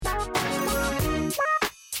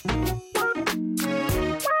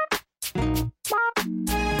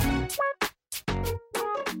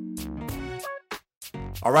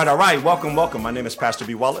All right. Welcome. My name is Pastor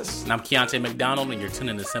B. Wallace. And I'm Keontae McDonald, and you're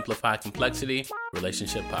tuning to Simplify Complexity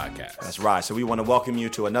Relationship Podcast. That's right. So we want to welcome you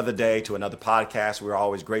to another day, to another podcast. We're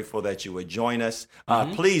always grateful that you would join us.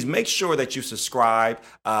 Please make sure that you subscribe.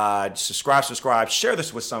 Subscribe. Share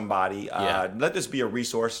this with somebody. Let this be a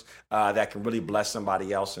resource that can really bless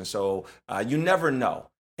somebody else. And so you never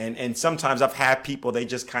know. And sometimes I've had people, they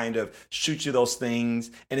just kind of shoot you those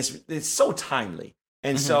things, and it's so timely.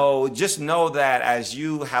 And so just know that as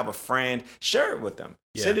you have a friend, share it with them.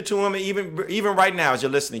 Yeah. Send it to them. Even right now as you're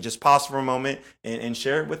listening, just pause for a moment and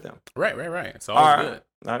share it with them. Right. It's all good.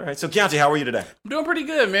 All right. So Keontae, how are you today? I'm doing pretty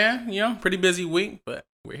good, man. Pretty busy week, but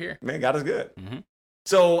we're here. Man, God is good. Mm-hmm.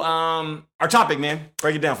 So our topic, man,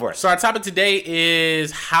 break it down for us. So our topic today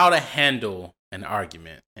is how to handle an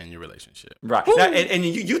argument in your relationship. Right. Now, and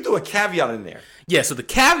you threw a caveat in there. Yeah, so the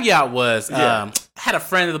caveat was, I had a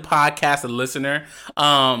friend of the podcast, a listener,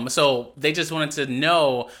 so they just wanted to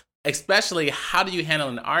know, especially, how do you handle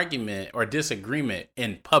an argument or disagreement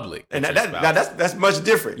in public? And that's much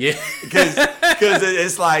different. Yeah. Because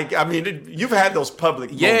it's like, I mean, you've had those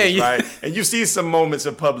public moments, right? And you see some moments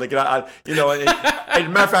in public. And and as a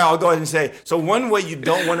matter of fact, I'll go ahead and say, so one way you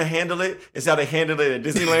don't want to handle it is how they handle it at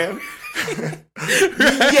Disneyland.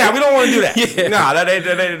 Yeah, we don't want to do that. Yeah. No, that ain't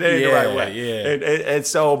the right way. Yeah. And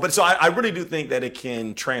so I really do think that it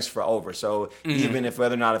can transfer over. So even if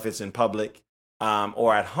it's in public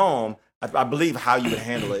or at home, I believe how you would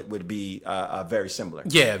handle it would be very similar.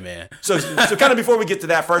 Yeah, man. So kind of before we get to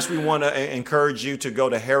that, first we want to encourage you to go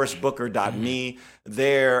to harrisbooker.me.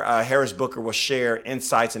 There, Harris Booker will share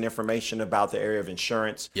insights and information about the area of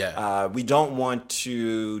insurance. Yeah. We don't want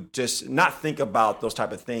to just not think about those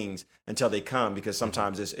type of things until they come, because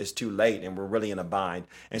sometimes it's too late and we're really in a bind.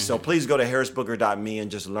 And so please go to harrisbooker.me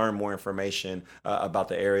and just learn more information about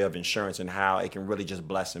the area of insurance and how it can really just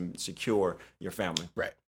bless and secure your family.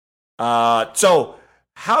 Right. So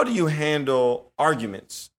how do you handle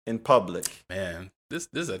arguments in public? Man, this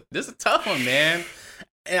is a tough one, man.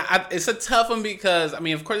 And it's a tough one because, I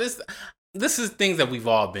mean, of course, this is things that we've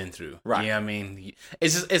all been through. Right. I mean,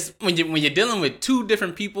 it's when you're dealing with two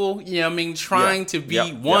different people, trying to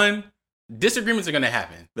be one. Disagreements are going to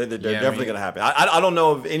happen. They're definitely going to happen. I don't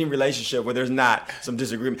know of any relationship where there's not some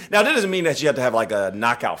disagreement. Now, that doesn't mean that you have to have like a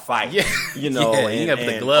knockout fight. Yeah. You got to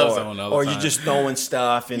put the gloves on. Or you're just throwing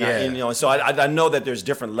stuff. So I know that there's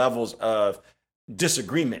different levels of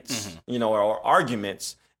disagreements, or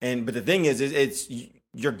arguments. But the thing is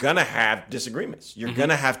you're going to have disagreements. You're going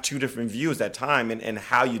to have two different views at time, and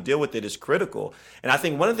how you deal with it is critical. And I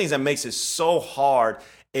think one of the things that makes it so hard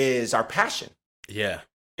is our passion. Yeah.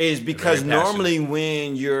 Is because normally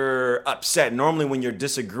when you're upset, normally when you're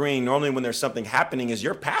disagreeing, normally when there's something happening, is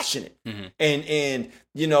you're passionate. And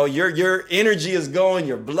your energy is going,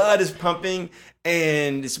 your blood is pumping.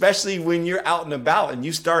 And especially when you're out and about and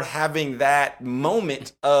you start having that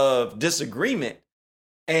moment of disagreement,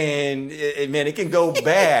 and it can go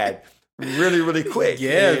bad really, really quick.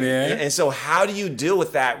 Yeah, man. And so how do you deal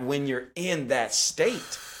with that when you're in that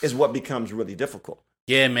state is what becomes really difficult.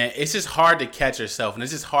 Yeah, man, it's just hard to catch yourself, and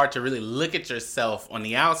it's just hard to really look at yourself on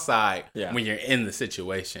the outside when you're in the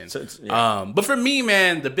situation. But for me,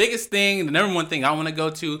 man, the biggest thing, the number one thing I want to go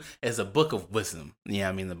to is a book of wisdom. The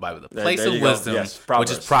Bible, the place of wisdom, which is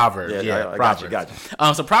Proverbs. Proverbs. Got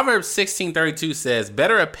you. So Proverbs 16:32 says,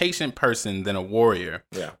 "Better a patient person than a warrior.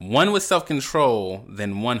 One with self-control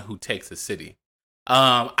than one who takes a city."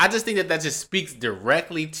 I just think that just speaks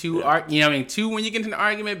directly to to when you get into an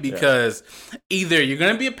argument, because either you're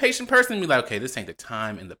gonna be a patient person and be like, okay, this ain't the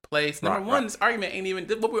time and the place. Number one, this argument ain't even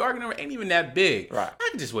what we're arguing over ain't even that big. Right. I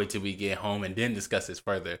can just wait till we get home and then discuss this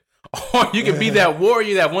further. Or you can be that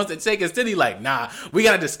warrior that wants to take a city, like, nah, we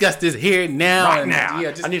gotta discuss this here now. Right now.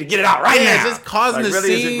 I need to get it out right now. Just causing the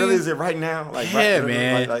scene. Is it right now? Like,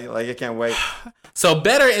 man. Like I can't wait. So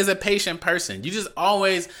better is a patient person. You just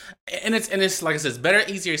always, and it's like I said, it's better,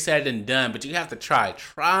 easier said than done, but you have to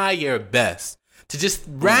try your best to just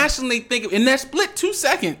rationally think, in that split two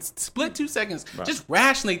seconds, just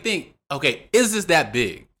rationally think, okay, is this that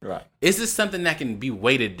big? Right. Is this something that can be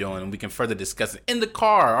waited on and we can further discuss it in the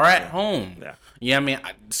car or at home? Yeah. You know what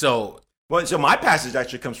I mean? So my passage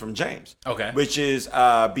actually comes from James. Okay. Which is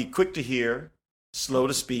be quick to hear, slow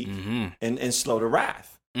to speak, and slow to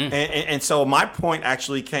wrath. And so my point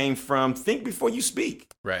actually came from think before you speak.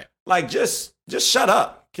 Right. Like just shut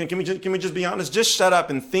up. Can we just be honest? Just shut up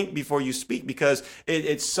and think before you speak, because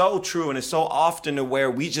it's so true, and it's so often to where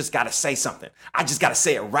we just got to say something. I just got to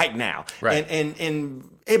say it right now. Right. And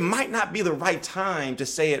it might not be the right time to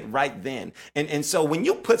say it right then. And so when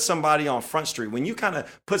you put somebody on Front Street, when you kind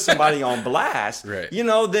of put somebody on blast, right. you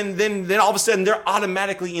know, then all of a sudden they're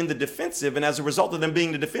automatically in the defensive. And as a result of them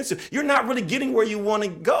being the defensive, you're not really getting where you want to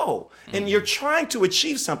go. And you're trying to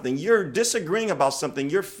achieve something. You're disagreeing about something.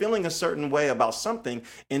 You're feeling a certain way about something.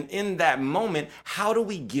 And in that moment, how do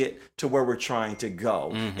we get to where we're trying to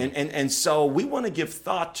go? And so we want to give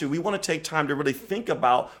thought to, we want to take time to really think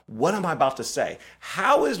about, what am I about to say?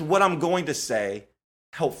 How is what I'm going to say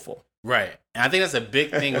helpful? Right. And I think that's a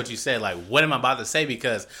big thing, what you said, like, what am I about to say?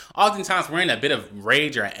 Because oftentimes we're in a bit of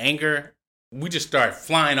rage or anger. We just start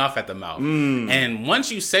flying off at the mouth. And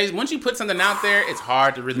once you put something out there, it's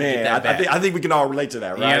hard to really get that back. I think we can all relate to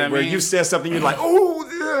that, right? You know Where you said something, you're like, oh,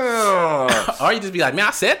 yeah. Or you just be like, man,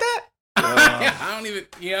 I said that? I don't even,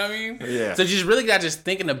 you know what I mean? Yeah. So you just really got just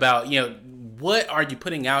thinking about, you know, what are you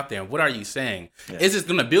putting out there? What are you saying? Yeah. Is this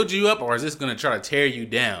going to build you up, or is this going to try to tear you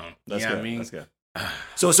down? That's you know good. What I mean? That's good.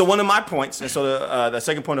 So one of my points, and so the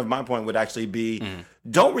second point of my point would actually be,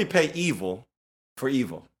 don't repay evil for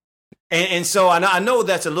evil. And so I know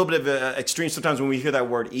that's a little bit of an extreme sometimes when we hear that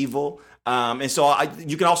word evil. And so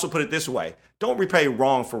you can also put it this way: don't repay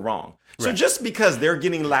wrong for wrong. So right. Just because they're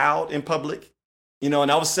getting loud in public, you know,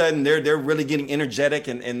 and all of a sudden they're really getting energetic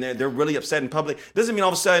and they're really upset in public, doesn't mean all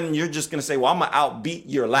of a sudden you're just going to say, well, I'm going to outbeat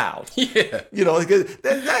your loud. Yeah. You know, because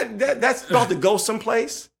that's about to go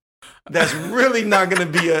someplace that's really not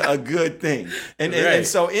going to be a good thing. And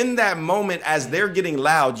so in that moment, as they're getting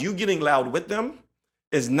loud, you getting loud with them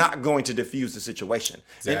is not going to diffuse the situation.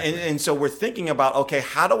 Exactly. And so we're thinking about, okay,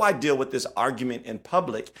 how do I deal with this argument in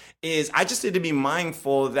public? Is I just need to be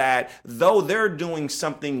mindful that though they're doing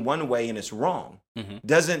something one way and it's wrong,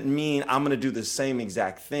 doesn't mean I'm going to do the same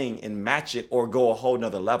exact thing and match it or go a whole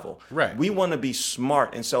nother level. Right. We want to be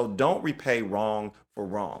smart. And so don't repay wrong for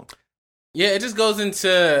wrong. Yeah, it just goes into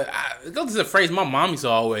the phrase my mom used to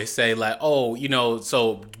always say, like, oh, you know,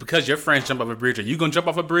 so because your friends jump off a bridge, are you going to jump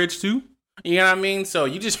off a bridge too? You know what I mean? So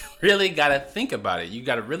you just really got to think about it. You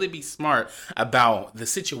got to really be smart about the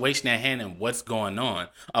situation at hand and what's going on.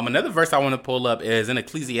 Another verse I want to pull up is in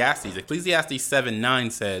Ecclesiastes. Ecclesiastes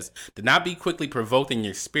 7:9 says, do not be quickly provoked in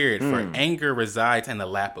your spirit, for anger resides in the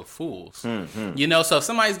lap of fools. You know, so if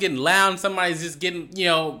somebody's getting loud, somebody's just getting, you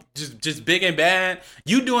know, just big and bad,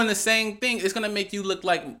 you doing the same thing, it's going to make you look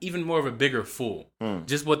like even more of a bigger fool.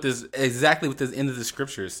 Just exactly what this end of the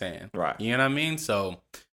scripture is saying. Right. You know what I mean? So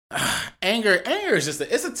anger is just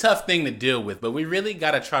it's a tough thing to deal with, but we really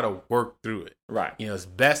got to try to work through it, right? You know, as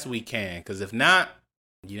best we can, because if not,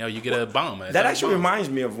 you know, you get a bomb. That actually reminds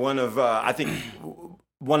me of one of I think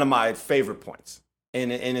one of my favorite points,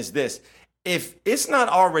 and it's this: if it's not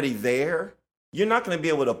already there, you're not going to be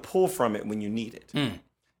able to pull from it when you need it.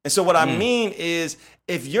 And so what I mean is,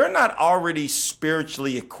 if you're not already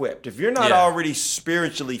spiritually equipped, if you're not already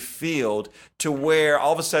spiritually filled to where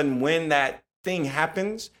all of a sudden when that thing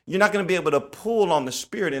happens, you're not going to be able to pull on the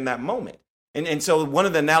spirit in that moment. And so one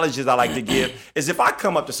of the analogies I like to give is if I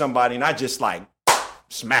come up to somebody and I just like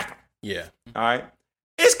smack them. Yeah. All right.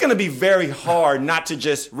 It's going to be very hard not to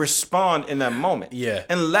just respond in that moment. Yeah.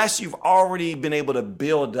 Unless you've already been able to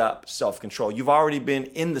build up self-control. You've already been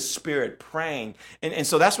in the spirit praying. And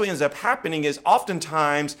so that's what ends up happening is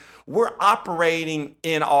oftentimes we're operating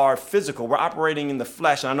in our physical. We're operating in the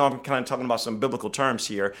flesh. And I know I'm kind of talking about some biblical terms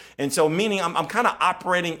here. And so meaning I'm kind of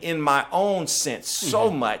operating in my own sense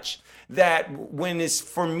so much that when it's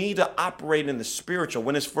for me to operate in the spiritual,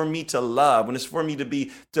 when it's for me to love, when it's for me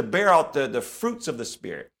to bear out the fruits of the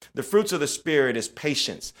Spirit. The fruits of the Spirit is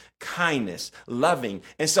patience, kindness, loving.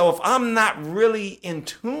 And so if I'm not really in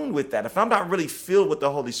tune with that, if I'm not really filled with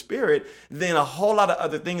the Holy Spirit, then a whole lot of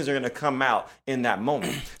other things are going to come out in that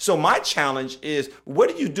moment. So my challenge is,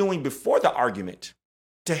 what are you doing before the argument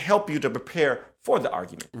to help you to prepare for the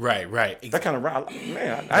argument? Right. That kind of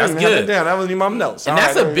man, I that's didn't good. have it down. That wasn't in my notes. And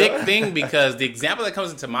that's a big thing because the example that comes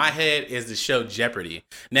into my head is the show Jeopardy.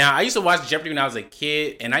 Now, I used to watch Jeopardy when I was a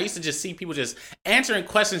kid, and I used to just see people just answering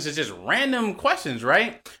questions, just random questions,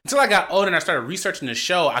 right? Until I got older and I started researching the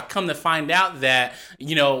show, I come to find out that,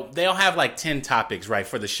 you know, they'll have like 10 topics, right,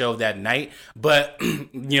 for the show that night. But,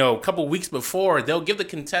 you know, a couple weeks before, they'll give the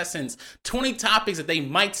contestants 20 topics that they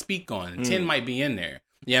might speak on, and 10 might be in there.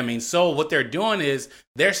 Yeah, I mean, so what they're doing is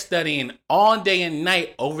they're studying all day and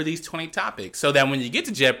night over these 20 topics so that when you get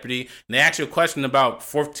to Jeopardy and they ask you a question about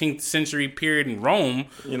 14th century period in Rome,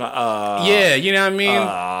 you know, you know what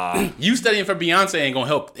I mean? You studying for Beyonce ain't gonna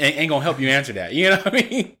help you answer that. You know what I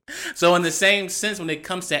mean? So in the same sense, when it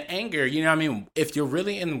comes to anger, you know what I mean? If you're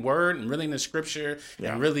really in the word and really in the scripture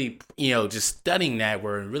and really, just studying that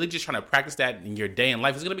word, really just trying to practice that in your day and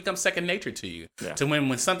life, it's going to become second nature to you. Yeah. So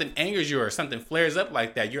when something angers you or something flares up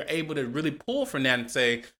like that, you're able to really pull from that and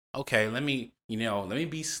say, okay, let me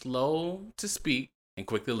be slow to speak and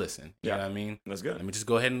quick to listen. You know what I mean? That's good. Let me just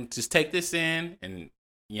go ahead and just take this in and,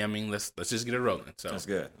 let's just get it rolling. So that's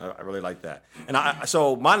good. I really like that. And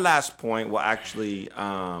so my last point will actually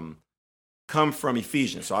come from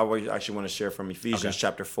Ephesians. So I actually want to share from Ephesians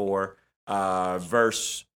chapter 4,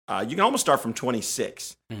 verse. You can almost start from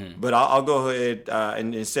 26, but I'll go ahead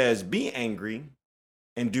and it says, "Be angry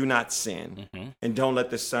and do not sin, and don't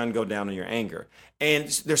let the sun go down on your anger." And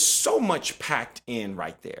there's so much packed in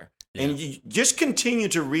right there. Yeah. And you just continue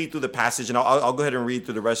to read through the passage, and I'll go ahead and read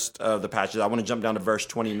through the rest of the passage. I want to jump down to verse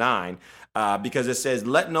 29 because it says,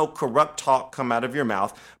 "Let no corrupt talk come out of your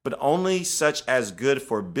mouth, but only such as good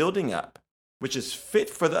for building up, which is fit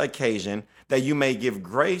for the occasion, that you may give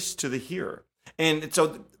grace to the hearer." And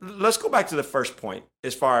so let's go back to the first point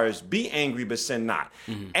as far as be angry but sin not.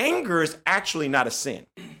 Anger is actually not a sin.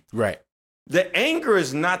 Right. The anger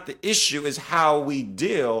is not the issue, is how we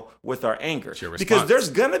deal with our anger. Because there's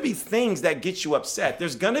going to be things that get you upset.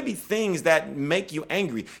 There's going to be things that make you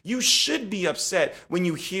angry. You should be upset when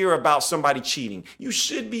you hear about somebody cheating. You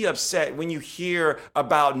should be upset when you hear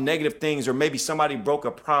about negative things, or maybe somebody broke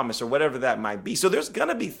a promise or whatever that might be. So there's going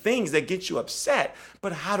to be things that get you upset,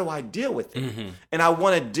 but how do I deal with it? And I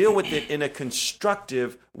want to deal with it in a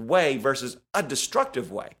constructive way versus a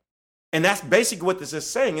destructive way. And that's basically what this is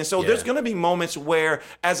saying. And so there's going to be moments where,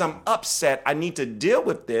 as I'm upset, I need to deal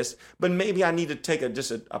with this, but maybe I need to take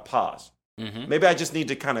just a pause. Maybe I just need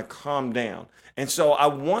to kind of calm down. And so I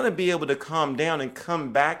want to be able to calm down and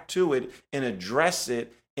come back to it and address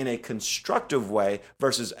it in a constructive way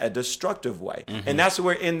versus a destructive way. And that's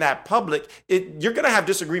where in that public, you're going to have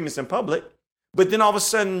disagreements in public, but then all of a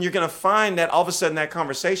sudden you're going to find that all of a sudden that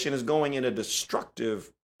conversation is going in a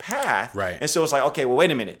destructive path. Right. And so it's like, okay, well, wait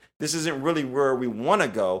a minute. This isn't really where we want to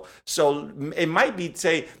go. So it might be,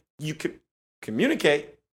 say, you could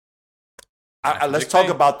communicate. Let's talk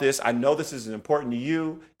about this. I know this is important to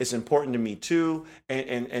you. It's important to me too.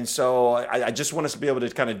 And so I just want us to be able to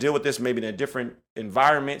kind of deal with this maybe in a different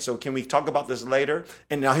environment. So can we talk about this later?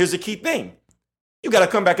 And now here's the key thing. You got to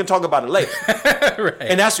come back and talk about it later. Right.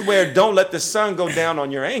 And that's where don't let the sun go down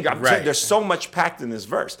on your anger. There's so much packed in this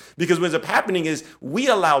verse. Because what's happening is we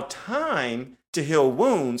allow time to heal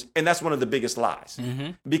wounds, and that's one of the biggest lies.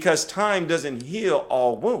 Because time doesn't heal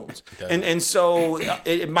all wounds. And so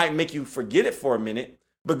it might make you forget it for a minute,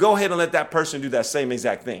 but go ahead and let that person do that same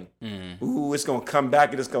exact thing. Ooh, it's going to come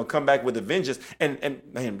back, and it's going to come back with a vengeance. And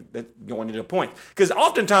man, that's going to the point. Because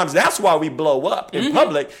oftentimes that's why we blow up in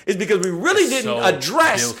public, is because we really didn't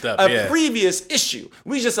address a previous issue.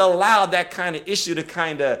 We just allowed that kind of issue to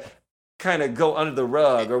kind of go under the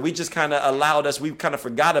rug, or we just kind of we kind of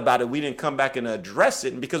forgot about it. We didn't come back and address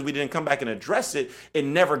it. And because we didn't come back and address it, it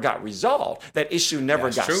never got resolved. That issue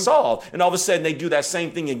never got solved. And all of a sudden they do that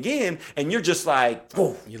same thing again. And you're just like,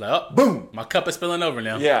 whoa. You're like, oh, boom. My cup is spilling over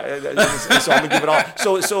now. Yeah. So I'm going to give it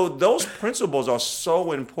all. So those principles are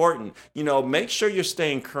so important. Make sure you're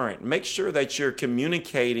staying current. Make sure that you're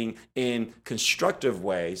communicating in constructive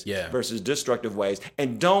ways versus destructive ways.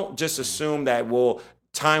 And don't just assume that,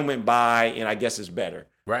 time went by and I guess it's better.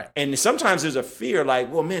 Right. And sometimes there's a fear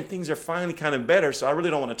like, well, man, things are finally kind of better, so I really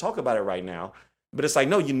don't want to talk about it right now. But it's like,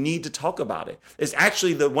 no, you need to talk about it. It's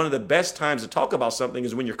actually one of the best times to talk about something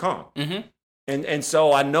is when you're calm. And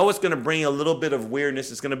so I know it's going to bring a little bit of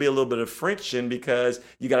weirdness. It's going to be a little bit of friction because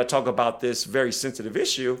you got to talk about this very sensitive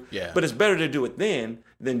issue. Yeah. But it's better to do it then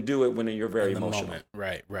than do it when you're very emotional. Moment.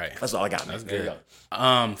 Right. That's all I got. That's good.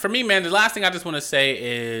 For me, man, the last thing I just want to say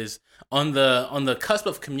is on the cusp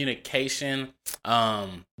of communication,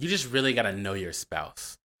 you just really got to know your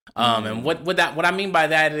spouse. And what I mean by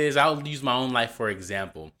that is, I'll use my own life for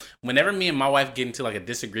example. Whenever me and my wife get into like a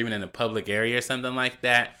disagreement in a public area or something like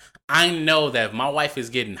that, I know that if my wife is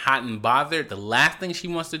getting hot and bothered, the last thing she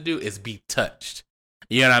wants to do is be touched.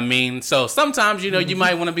 You know what I mean? So sometimes, you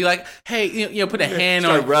might want to be like, hey, put a hand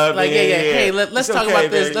on, like, hey, let's talk about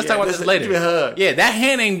this. Let's talk about this later. Yeah, that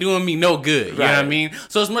hand ain't doing me no good. You know what I mean?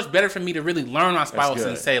 So it's much better for me to really learn my spouse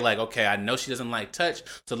and say like, okay, I know she doesn't like touch.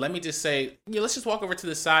 So let me just say, let's just walk over to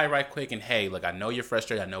the side right quick. And hey, look, I know you're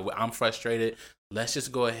frustrated. I know I'm frustrated. Let's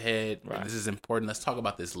just go ahead. Right. This is important. Let's talk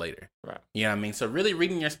about this later. Right. You know what I mean? So really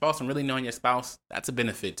reading your spouse and really knowing your spouse, that's a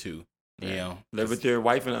benefit too. You know, live with your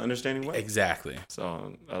wife in an understanding way. Exactly.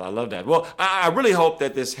 So I love that. Well, I really hope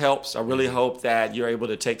that this helps. I really hope that you're able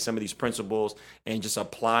to take some of these principles and just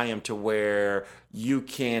apply them to where you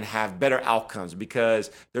can have better outcomes,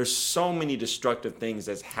 because there's so many destructive things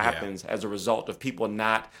that happens as a result of people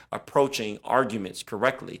not approaching arguments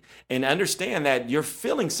correctly. And understand that you're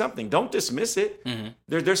feeling something. Don't dismiss it. Mm-hmm.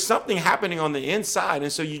 There's something happening on the inside,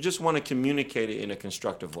 and so you just want to communicate it in a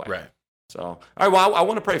constructive way. Right. So, all right, well, I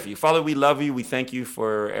want to pray for you. Father, we love you. We thank you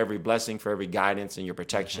for every blessing, for every guidance and your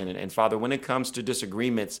protection. And Father, when it comes to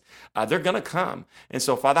disagreements, they're going to come. And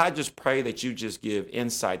so, Father, I just pray that you just give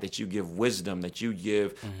insight, that you give wisdom, that you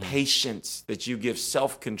give patience, that you give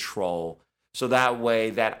self-control. So that way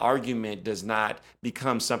that argument does not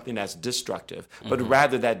become something that's destructive, but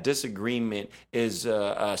rather that disagreement is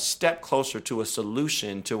a step closer to a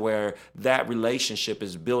solution to where that relationship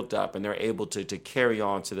is built up and they're able to carry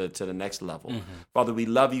on to the next level. Father, we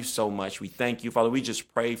love you so much. We thank you. Father, we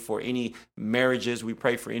just pray for any marriages. We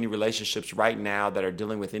pray for any relationships right now that are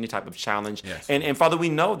dealing with any type of challenge. Yes. And Father, we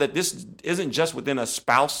know that this isn't just within a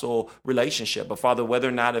spousal relationship, but Father, whether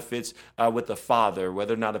or not if it's with a father,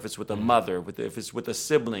 whether or not if it's with a mother, if it's with a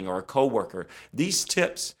sibling or a coworker, these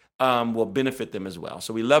tips will benefit them as well.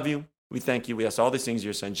 So we love you. We thank you. We ask all these things in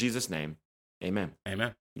your son, Jesus' name. Amen.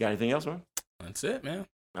 Amen. You got anything else, man? That's it, man.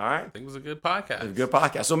 All right. I think it was a good podcast. A good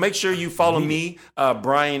podcast. So make sure you follow me,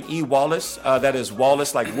 Brian E. Wallace. That is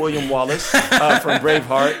Wallace, like William Wallace from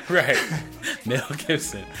Braveheart. Right. Mel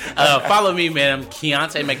Gibson. Follow me, man. I'm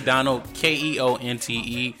Keontae McDonald,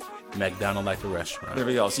 Keonte. McDonald, like the restaurant. There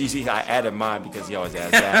we go. See, I added mine because he always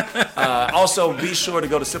adds that. Also, be sure to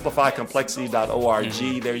go to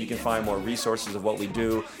simplifycomplexity.org. There you can find more resources of what we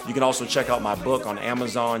do. You can also check out my book on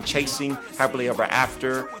Amazon, Chasing Happily Ever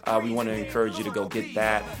After. We want to encourage you to go get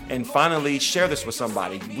that. And finally, share this with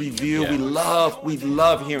somebody. Review. Yeah. We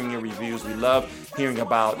love hearing your reviews. We love hearing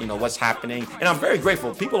about what's happening. And I'm very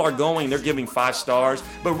grateful. People are going, they're giving 5 stars,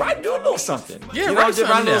 but do a little something. Yeah, write just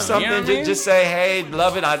write a little something. You know what I mean? Just say, hey,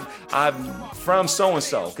 love it. I'm from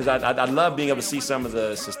so-and-so, because I love being able to see some of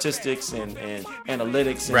the statistics and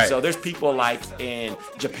analytics. And so there's people like in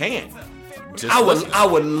Japan. I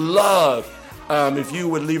would love if you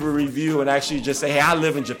would leave a review and actually just say, hey, I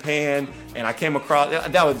live in Japan and I came across,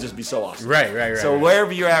 that would just be so awesome. Right. So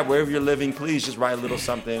wherever you're at, wherever you're living, please just write a little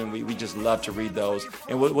something. We just love to read those.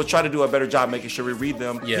 And we'll try to do a better job making sure we read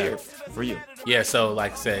them here for you. Yeah, so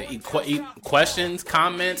like I said, questions,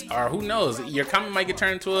 comments, or who knows, your comment might get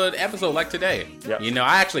turned into an episode like today. Yep.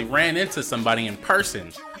 I actually ran into somebody in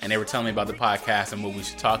person and they were telling me about the podcast and what we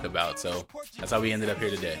should talk about. So that's how we ended up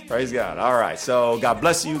here today. Praise God. All right. So God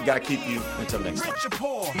bless you. God keep you. Until next time. Rich or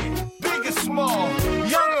poor, big or small,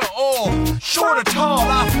 young or old, short or tall.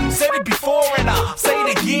 I've said it before and I'll say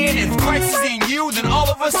it again. If Christ is in you, then all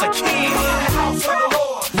of us are kings. In the house of the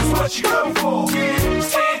Lord, that's what you come for.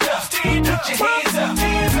 Stand up, put your hands up,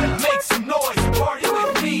 make